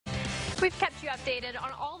We've kept you updated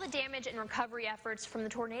on all the damage and recovery efforts from the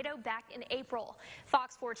tornado back in April.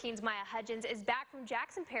 Fox 14's Maya Hudgens is back from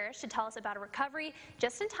Jackson Parish to tell us about a recovery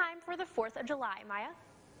just in time for the 4th of July. Maya?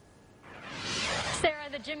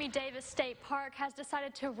 Sarah, the Jimmie Davis State Park has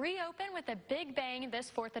decided to reopen with a big bang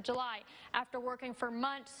this 4th of July. After working for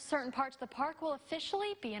months, certain parts of the park will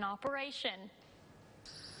officially be in operation.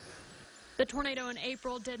 The tornado in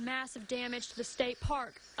April did massive damage to the state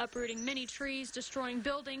park, uprooting many trees, destroying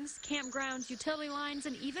buildings, campgrounds, utility lines,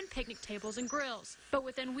 and even picnic tables and grills. But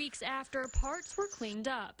within weeks after, parts were cleaned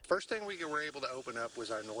up. First thing we were able to open up was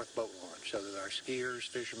our north boat launch so that our skiers,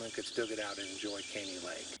 fishermen could still get out and enjoy Caney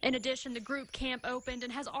Lake. In addition, the group camp opened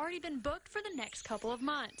and has already been booked for the next couple of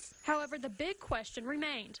months. However, the big question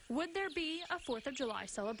remained, would there be a 4th of July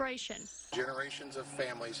celebration? Generations of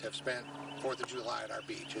families have spent 4th of July at our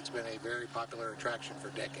beach. It's been a very popular attraction for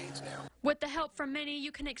decades now. With the help from many,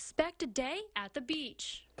 you can expect a day at the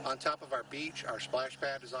beach. On top of our beach, our splash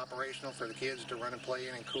pad is operational for the kids to run and play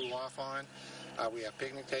in and cool off on. We have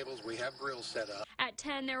picnic tables, we have grills set up. At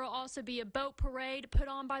 10, there will also be a boat parade put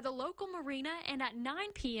on by the local marina, and at 9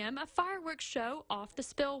 p.m., a fireworks show off the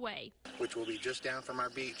spillway, which will be just down from our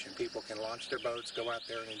beach, and people can launch their boats, go out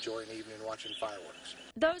there and enjoy an evening watching fireworks.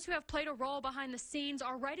 Those who have played a role behind the scenes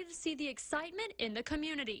are ready to see the excitement in the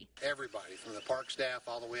community. Everybody, from the park staff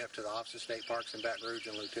all the way up to the Office of State Parks in Baton Rouge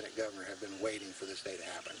and Lieutenant Governor, have been waiting for this day to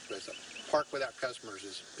happen. Because a park without customers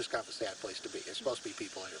is kind of a sad place to be. It's supposed to be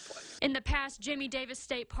people in here playing. In the past, Jimmie Davis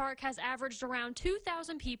State Park has averaged around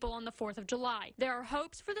 2,000 people on the 4th of July. There are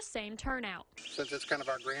hopes for the same turnout. Since it's kind of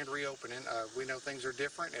our grand reopening, we know things are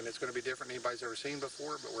different, and it's going to be different than anybody's ever seen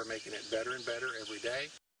before, but we're making it better and better every day.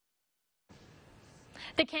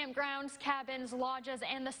 The campgrounds, cabins, lodges,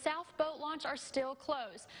 and the South Boat Launch are still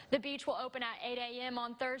closed. The beach will open at 8 a.m.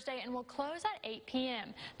 on Thursday and will close at 8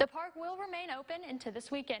 p.m. The park will remain open into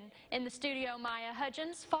this weekend. In the studio, Maya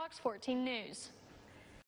Hudgens, Fox 14 News.